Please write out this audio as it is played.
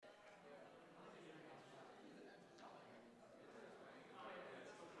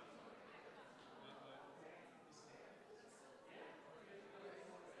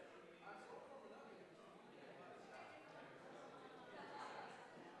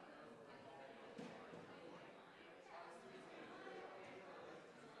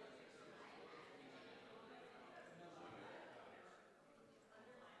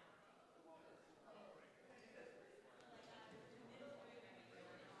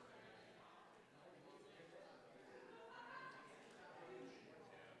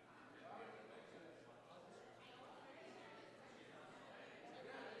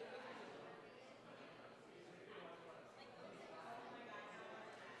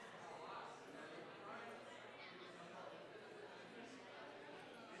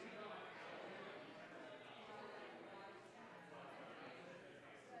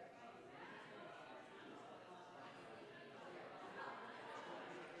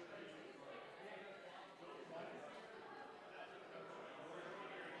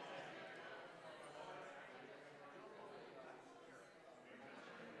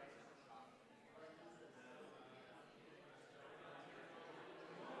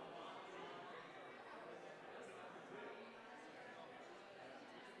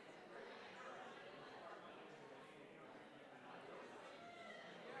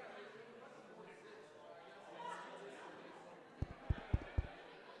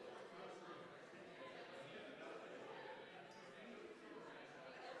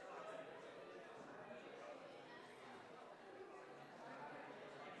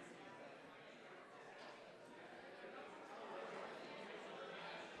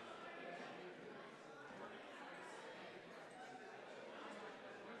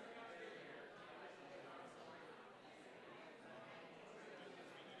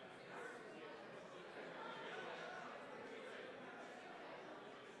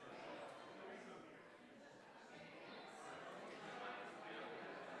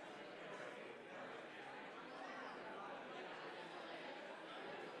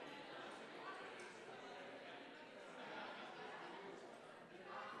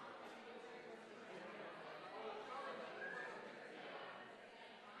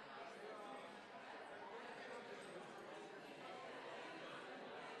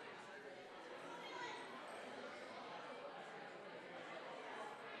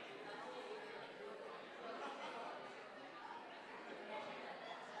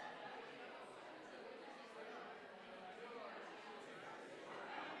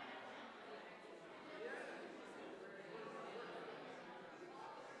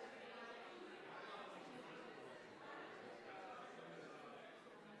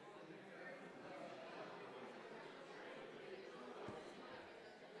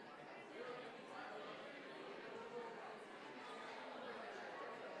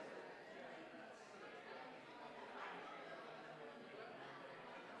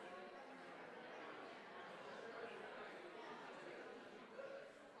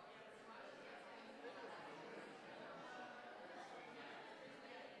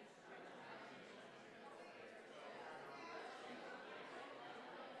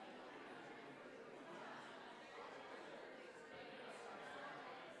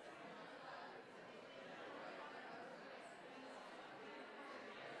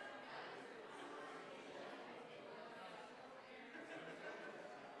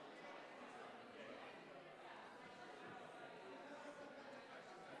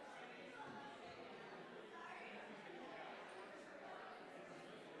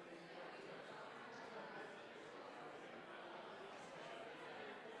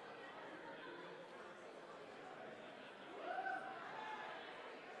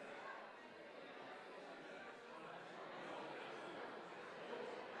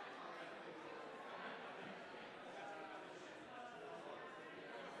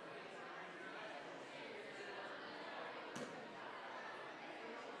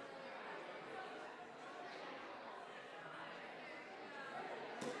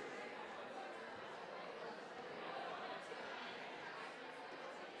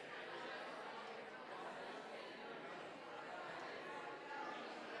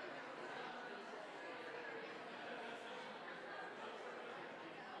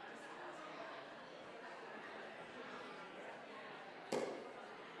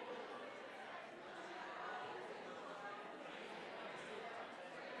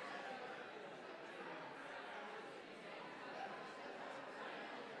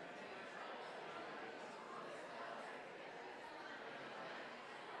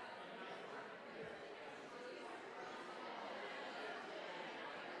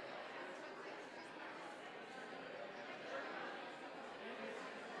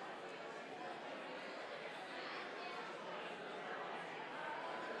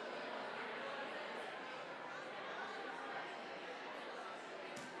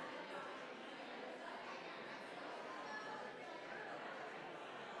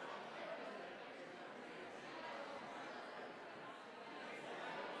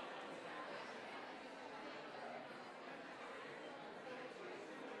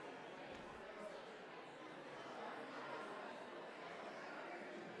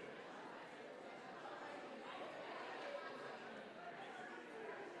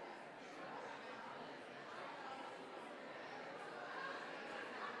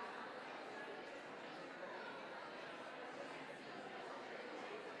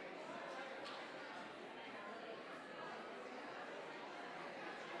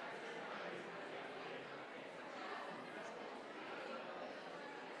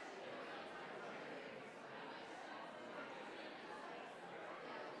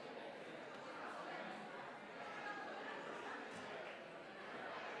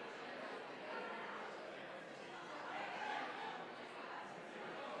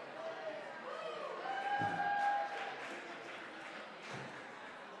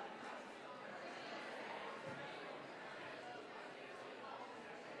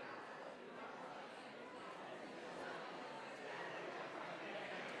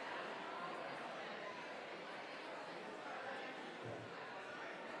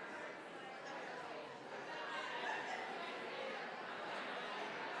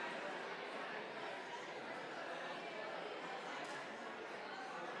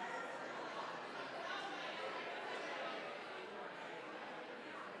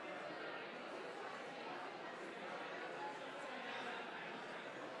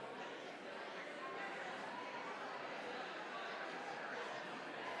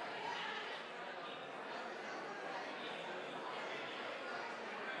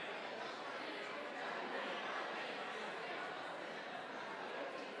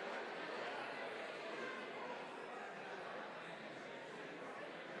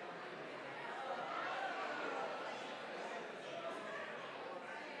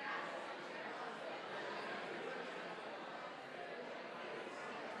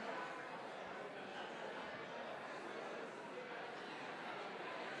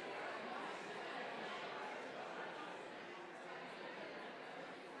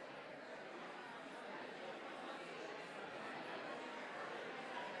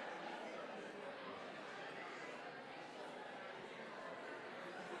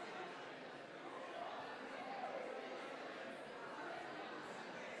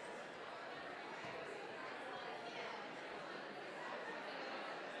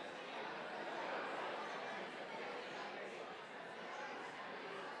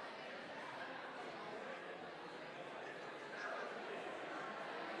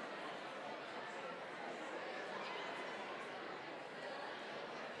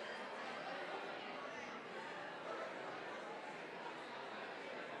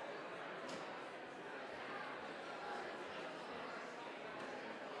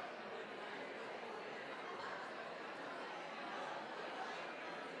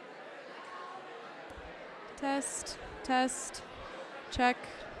Test, test, check,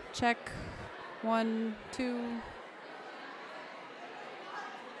 check. 1, 2.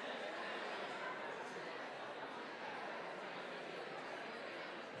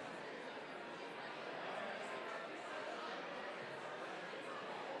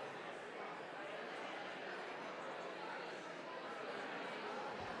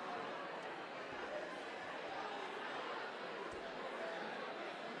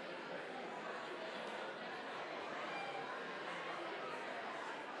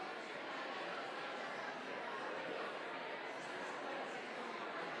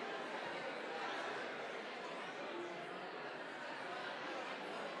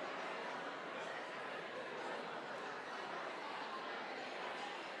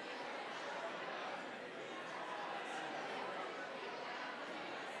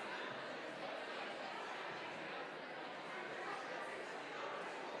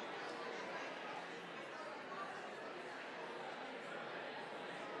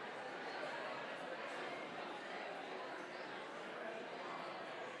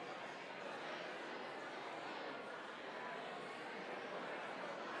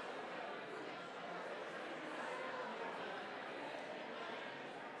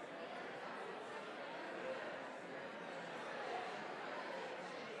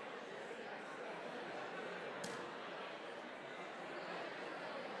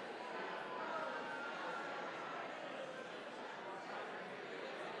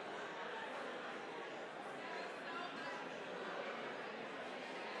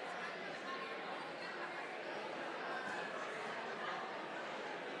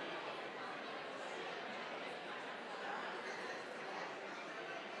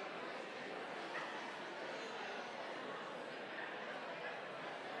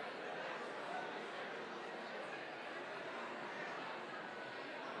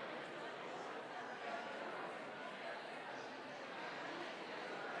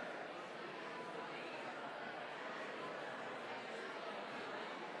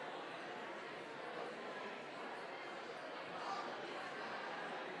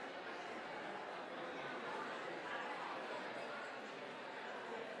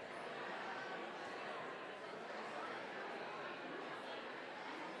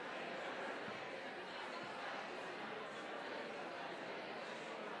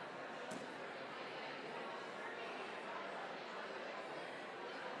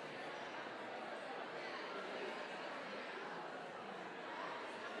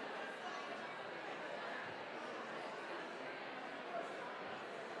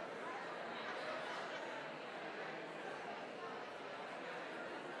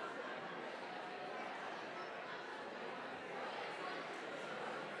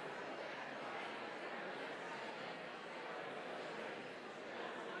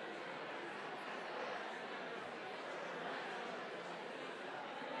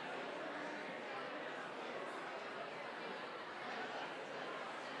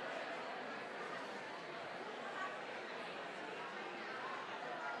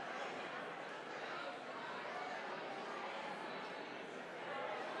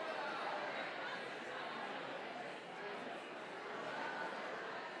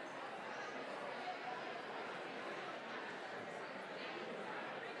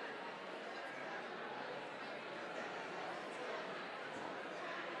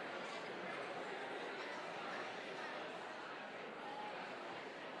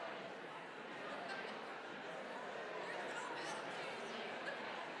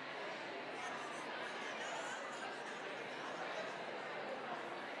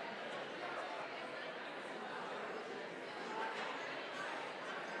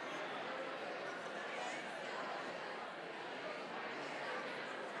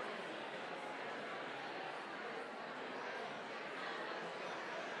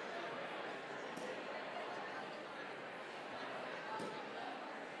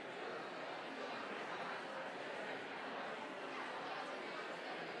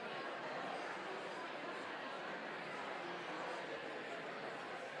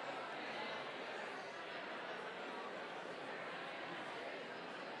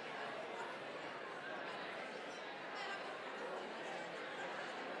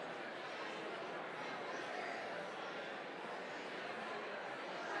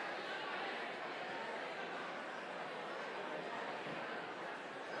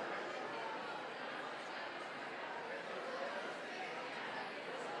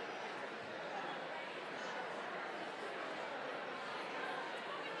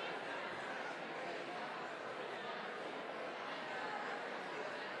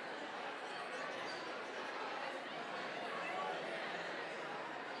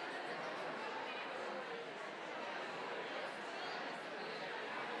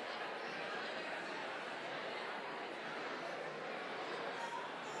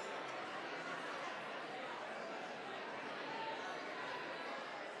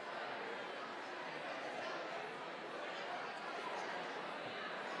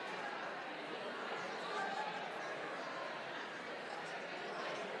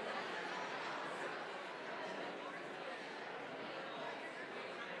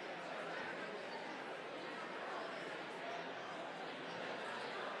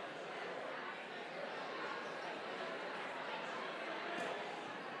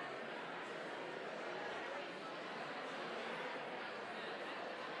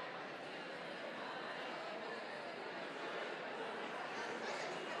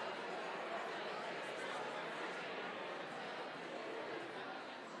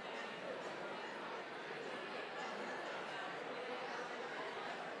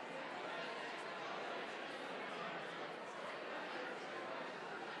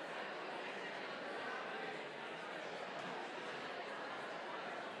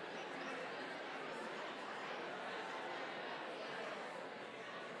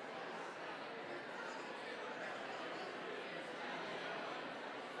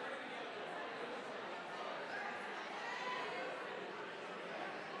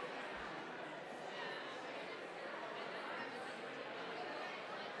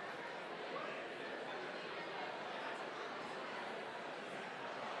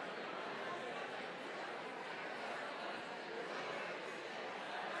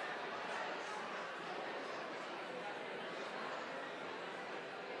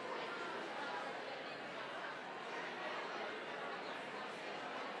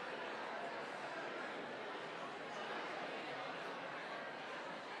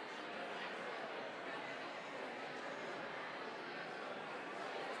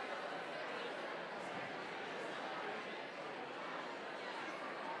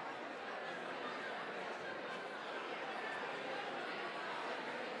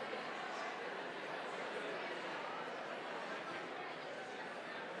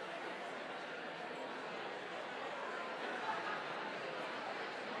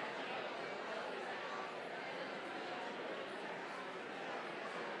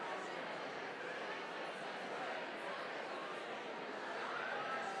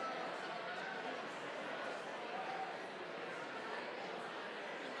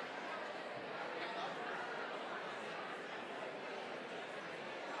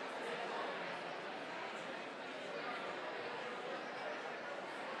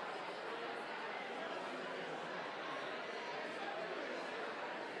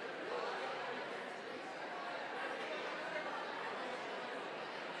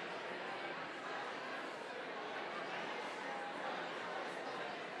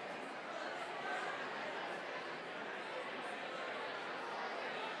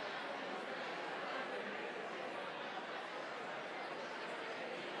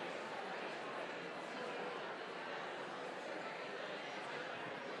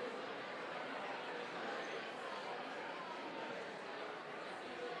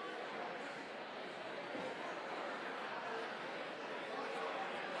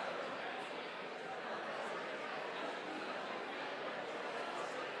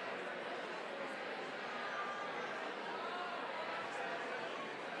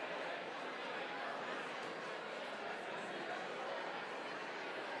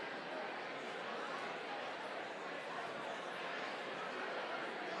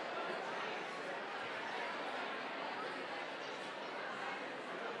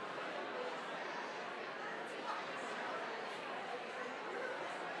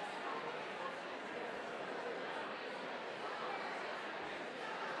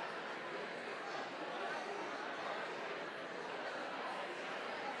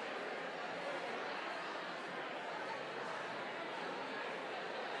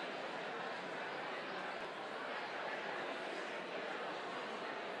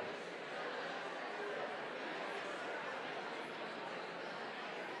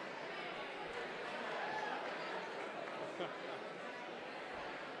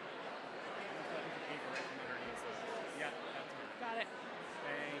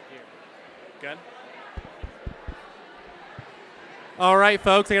 Good. All right,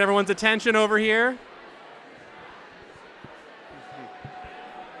 folks, I got everyone's attention over here.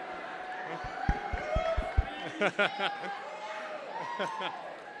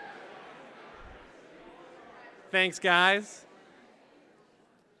 Thanks, guys.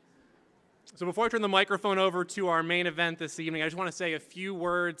 So before I turn the microphone over to our main event this evening, I just want to say a few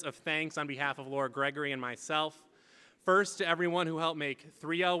words of thanks on behalf of Laura Gregory and myself. First, to everyone who helped make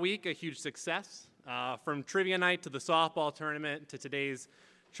 3L Week a huge success. From trivia night to the softball tournament to today's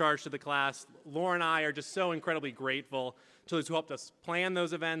charge to the class, Laura and I are just so incredibly grateful to those who helped us plan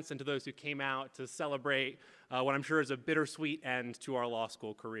those events and to those who came out to celebrate what I'm sure is a bittersweet end to our law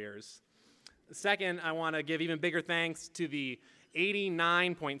school careers. Second, I want to give even bigger thanks to the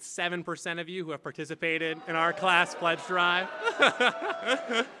 89.7% of you who have participated in our class pledge drive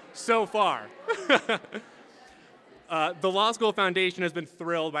so far. The Law School Foundation has been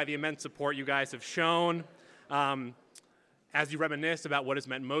thrilled by the immense support you guys have shown as you reminisce about what has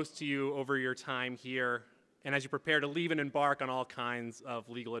meant most to you over your time here and as you prepare to leave and embark on all kinds of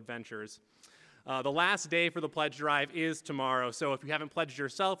legal adventures. The last day for the pledge drive is tomorrow, so if you haven't pledged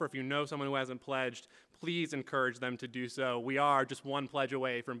yourself or if you know someone who hasn't pledged, please encourage them to do so. We are just one pledge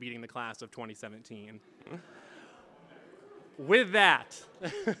away from beating the class of 2017. With that,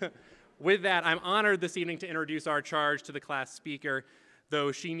 I'm honored this evening to introduce our charge to the class speaker,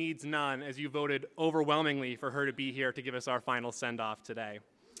 though she needs none, as you voted overwhelmingly for her to be here to give us our final send-off today.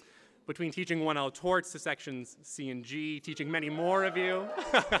 Between teaching 1L torts to sections C and G, teaching many more of you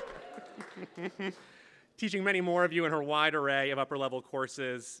in her wide array of upper-level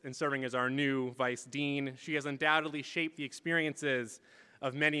courses and serving as our new vice dean, she has undoubtedly shaped the experiences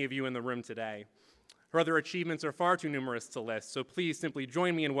of many of you in the room today. Her other achievements are far too numerous to list, so please simply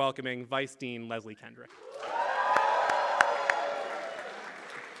join me in welcoming Vice Dean Leslie Kendrick.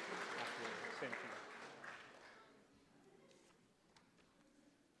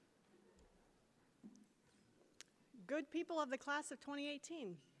 Good people of the class of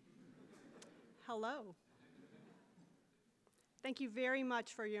 2018, hello. Thank you very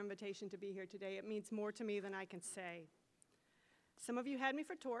much for your invitation to be here today. It means more to me than I can say. Some of you had me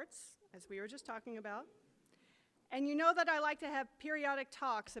for torts, as we were just talking about, and you know that I like to have periodic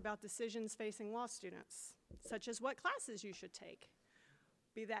talks about decisions facing law students, such as what classes you should take,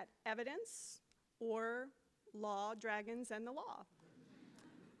 be that evidence or law, dragons, and the law.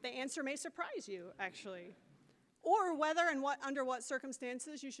 The answer may surprise you, actually. Or whether and under what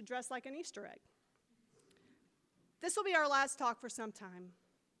circumstances you should dress like an Easter egg. This will be our last talk for some time,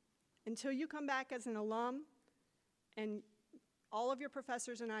 until you come back as an alum, and all of your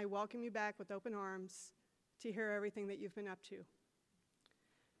professors and I welcome you back with open arms to hear everything that you've been up to.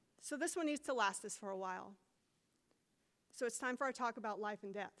 So this one needs to last us for a while. So it's time for our talk about life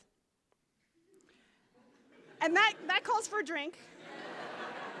and death. And that calls for a drink.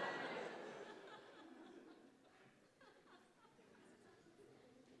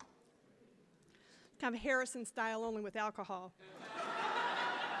 Kind of Harrison style, only with alcohol.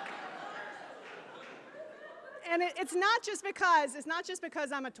 And it's not just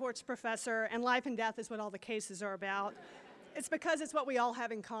because I'm a torts professor and life and death is what all the cases are about. It's because it's what we all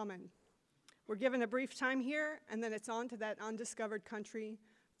have in common. We're given a brief time here, and then it's on to that undiscovered country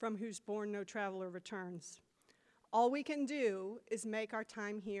from whose bourne no traveler returns. All we can do is make our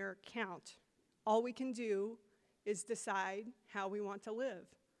time here count. All we can do is decide how we want to live.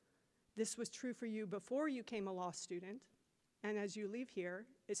 This was true for you before you became a law student, and as you leave here,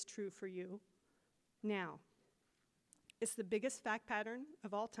 it's true for you now. It's the biggest fact pattern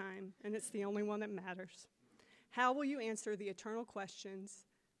of all time, and it's the only one that matters. How will you answer the eternal questions?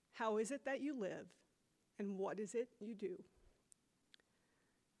 How is it that you live, and what is it you do?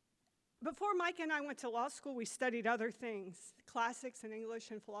 Before Mike and I went to law school, we studied other things, classics and English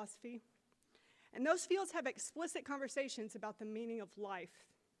and philosophy, and those fields have explicit conversations about the meaning of life.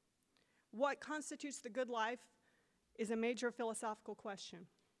 What constitutes the good life is a major philosophical question.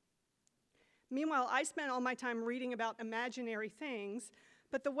 Meanwhile, I spent all my time reading about imaginary things,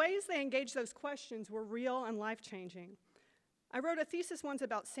 but the ways they engaged those questions were real and life-changing. I wrote a thesis once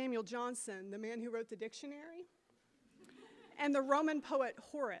about Samuel Johnson, the man who wrote the dictionary, and the Roman poet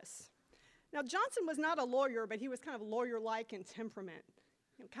Horace. Now, Johnson was not a lawyer, but he was kind of lawyer-like in temperament,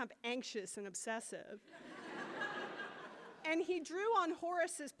 kind of anxious and obsessive. And he drew on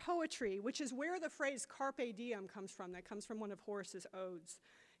Horace's poetry, which is where the phrase carpe diem comes from. That comes from one of Horace's odes.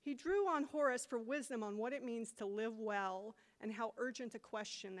 He drew on Horace for wisdom on what it means to live well and how urgent a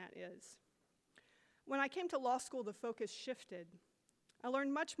question that is. When I came to law school, the focus shifted. I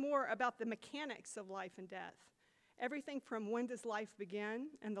learned much more about the mechanics of life and death Everything from when does life begin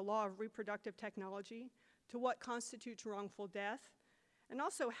and the law of reproductive technology to what constitutes wrongful death, and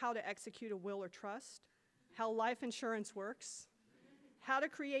also how to execute a will or trust, how life insurance works, how to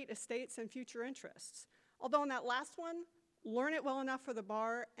create estates and future interests. Although in that last one, learn it well enough for the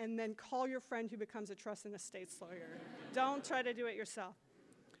bar and then call your friend who becomes a trust and estates lawyer. Don't try to do it yourself.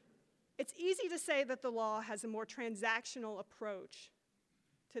 It's easy to say that the law has a more transactional approach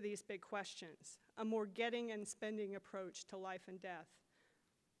to these big questions, a more getting and spending approach to life and death.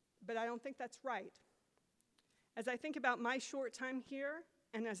 But I don't think that's right. As I think about my short time here,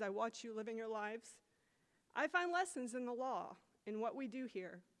 and as I watch you living your lives, I find lessons in the law, in what we do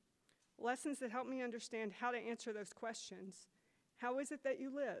here, lessons that help me understand how to answer those questions. How is it that you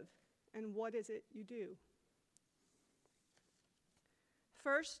live, and what is it you do?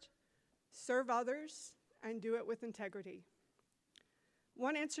 First, serve others and do it with integrity.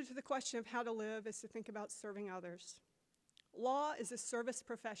 One answer to the question of how to live is to think about serving others. Law is a service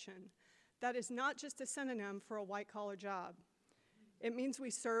profession. That is not just a synonym for a white-collar job. It means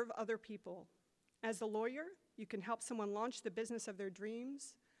we serve other people. As a lawyer, you can help someone launch the business of their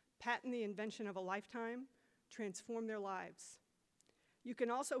dreams, patent the invention of a lifetime, transform their lives. You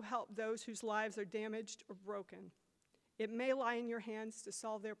can also help those whose lives are damaged or broken. It may lie in your hands to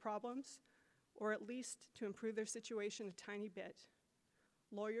solve their problems, or at least to improve their situation a tiny bit.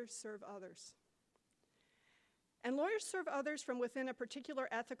 Lawyers serve others. And lawyers serve others from within a particular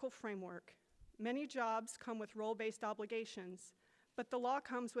ethical framework. Many jobs come with role-based obligations, but the law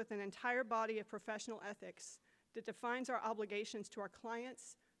comes with an entire body of professional ethics that defines our obligations to our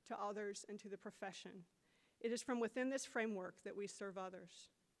clients, to others, and to the profession. It is from within this framework that we serve others.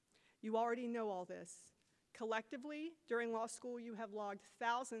 You already know all this. Collectively, during law school, you have logged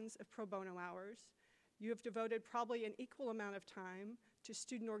thousands of pro bono hours. You have devoted probably an equal amount of time to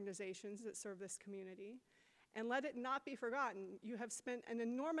student organizations that serve this community. And let it not be forgotten, you have spent an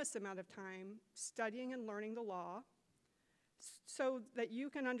enormous amount of time studying and learning the law so that you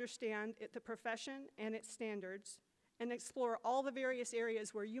can understand the profession and its standards and explore all the various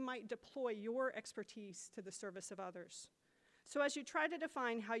areas where you might deploy your expertise to the service of others. So as you try to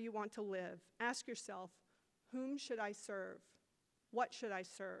define how you want to live, ask yourself, whom should I serve? What should I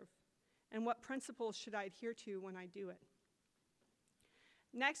serve? And what principles should I adhere to when I do it?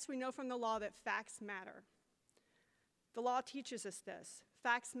 Next, we know from the law that facts matter. The law teaches us this.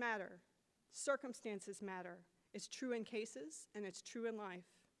 Facts matter. Circumstances matter. It's true in cases, and it's true in life.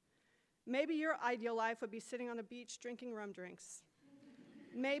 Maybe your ideal life would be sitting on a beach drinking rum drinks.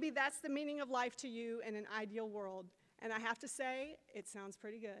 Maybe that's the meaning of life to you in an ideal world. And I have to say, it sounds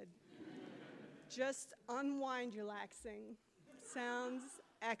pretty good. Just unwind relaxing. Sounds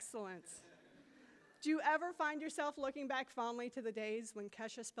excellent. Do you ever find yourself looking back fondly to the days when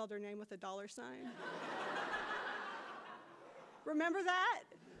Kesha spelled her name with a $? Remember that?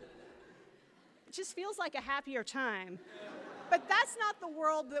 It just feels like a happier time. But that's not the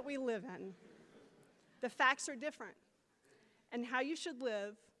world that we live in. The facts are different. And how you should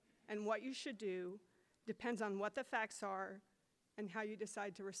live and what you should do depends on what the facts are and how you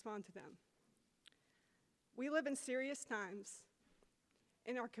decide to respond to them. We live in serious times.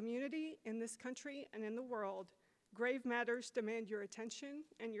 In our community, in this country, and in the world, grave matters demand your attention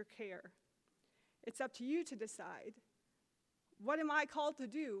and your care. It's up to you to decide, what am I called to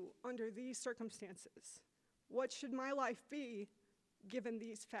do under these circumstances? What should my life be given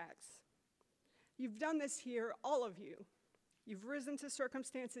these facts? You've done this here, all of you. You've risen to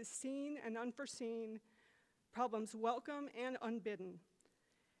circumstances seen and unforeseen, problems welcome and unbidden.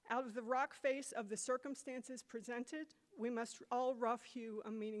 Out of the rock face of the circumstances presented, we must all rough hew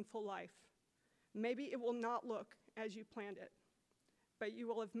a meaningful life. Maybe it will not look as you planned it, but you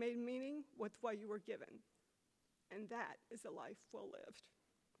will have made meaning with what you were given. And that is a life well lived.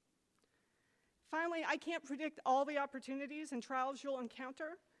 Finally, I can't predict all the opportunities and trials you'll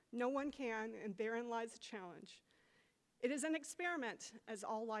encounter. No one can, and therein lies the challenge. It is an experiment, as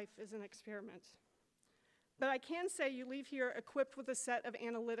all life is an experiment. But I can say you leave here equipped with a set of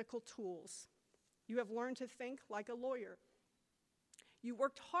analytical tools. You have learned to think like a lawyer. You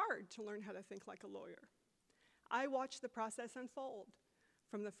worked hard to learn how to think like a lawyer. I watched the process unfold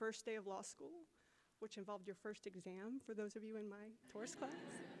from the first day of law school, which involved your first exam, for those of you in my Taurus class.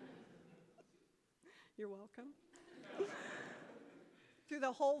 You're welcome. Through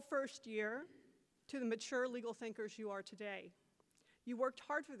the whole first year, to the mature legal thinkers you are today. You worked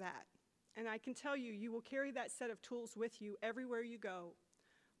hard for that, and I can tell you, you will carry that set of tools with you everywhere you go,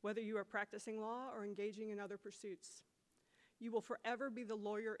 whether you are practicing law or engaging in other pursuits. You will forever be the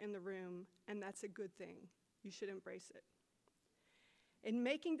lawyer in the room, and that's a good thing. You should embrace it. In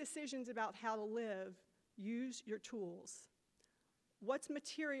making decisions about how to live, Use your tools. What's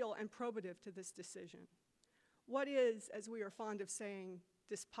material and probative to this decision? What is, as we are fond of saying,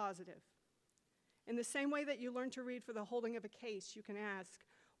 dispositive? In the same way that you learn to read for the holding of a case, you can ask,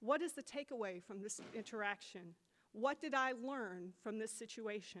 what is the takeaway from this interaction? What did I learn from this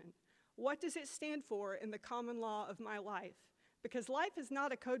situation? What does it stand for in the common law of my life? Because life is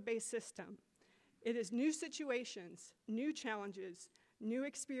not a code-based system. It is new situations, new challenges, new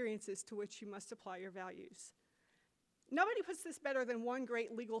experiences to which you must apply your values. Nobody puts this better than one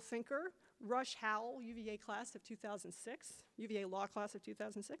great legal thinker, Rush Howell, UVA class of 2006, UVA law class of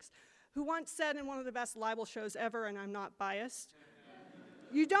 2006, who once said in one of the best libel shows ever, and I'm not biased,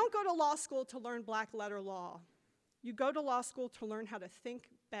 you don't go to law school to learn black letter law. You go to law school to learn how to think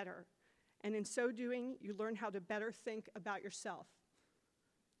better. And in so doing, you learn how to better think about yourself.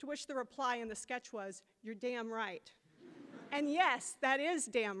 To which the reply in the sketch was, you're damn right. And yes, that is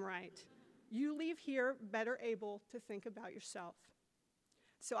damn right. You leave here better able to think about yourself.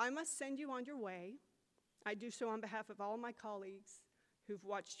 So I must send you on your way. I do so on behalf of all my colleagues who've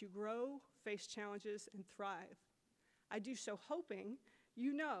watched you grow, face challenges, and thrive. I do so hoping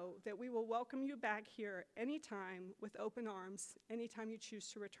you know that we will welcome you back here anytime with open arms, anytime you choose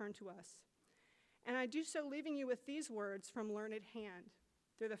to return to us. And I do so leaving you with these words from Learned Hand.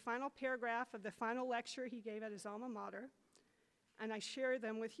 They're the final paragraph of the final lecture he gave at his alma mater, and I share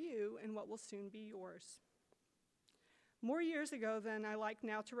them with you in what will soon be yours. More years ago than I like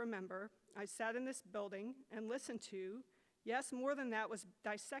now to remember, I sat in this building and listened to, yes, more than that, was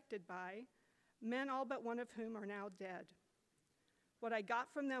dissected by, men all but one of whom are now dead. What I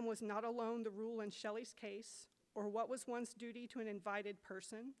got from them was not alone the rule in Shelley's case, or what was one's duty to an invited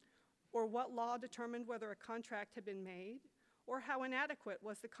person, or what law determined whether a contract had been made, or how inadequate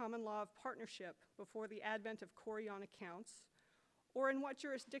was the common law of partnership before the advent of Cory on accounts, or in what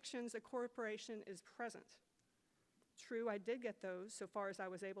jurisdictions a corporation is present. True, I did get those so far as I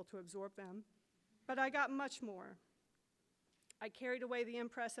was able to absorb them, but I got much more. I carried away the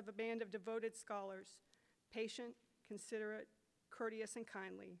impress of a band of devoted scholars, patient, considerate, courteous, and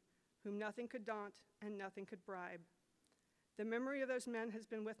kindly, whom nothing could daunt and nothing could bribe. The memory of those men has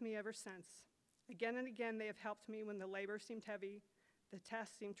been with me ever since. Again and again, they have helped me when the labor seemed heavy, the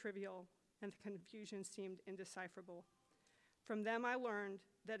tasks seemed trivial, and the confusion seemed indecipherable. From them, I learned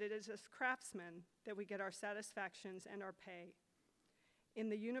that it is as craftsmen that we get our satisfactions and our pay. In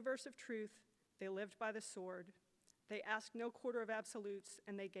the universe of truth, they lived by the sword. They asked no quarter of absolutes,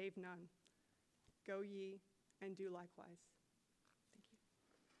 and they gave none. Go ye and do likewise.